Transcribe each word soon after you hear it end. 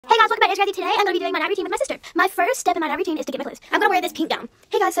Hey guys, welcome back to AnnaGrace's. Today I'm going to be doing my night routine with my sister. My first step in my night routine is to get my clothes. I'm going to wear this pink gown.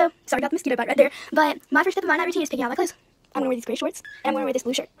 Hey guys, so sorry about the mosquito bite right there, but my first step in my night routine is picking out my clothes. I'm going to wear these gray shorts, and I'm going to wear this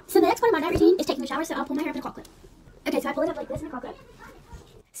blue shirt. So the next part of my night routine is taking a shower, so I'll pull my hair up in a claw clip. Okay, so I pull it up like this in a claw clip.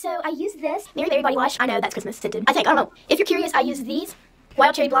 So I use this Mary body wash. I know that's Christmas scented. I don't know. If you're curious, I use these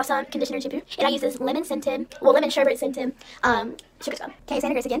Wild Cherry Blossom conditioner and shampoo, and I use this lemon sherbet scented sugar scrub. Okay, it's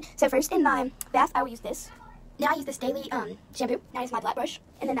AnnaGrace again. So first in my bath, I will use this. Now I use this daily shampoo. Now I use my black brush,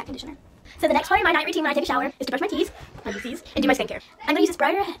 and then that conditioner. So the next part of my night routine when I take a shower is to brush my teeth, and do my skincare. I'm going to use this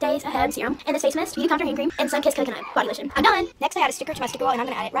Brighter Days Ahead serum, and this face mist, beauty contour hand cream, and Sunkissed coconut body lotion. I'm done! Next I add a sticker to my sticker wall, and I'm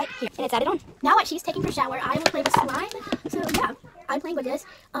going to add it right here. And it's added on. Now while she's taking her shower, I will play with slime. So yeah, I'm playing with this.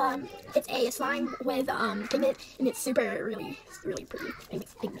 It's a slime with pigment, and it's really pretty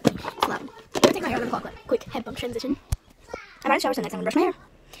pigment slime. I'm going to take my hair out of the claw clip. Quick head bump transition. I'm out of the shower, so next I'm going to brush my hair.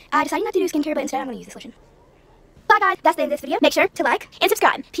 I decided not to do skincare, but instead I'm going to use this lotion. Bye guys, that's the end of this video. Make sure to like and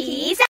subscribe. Peace out.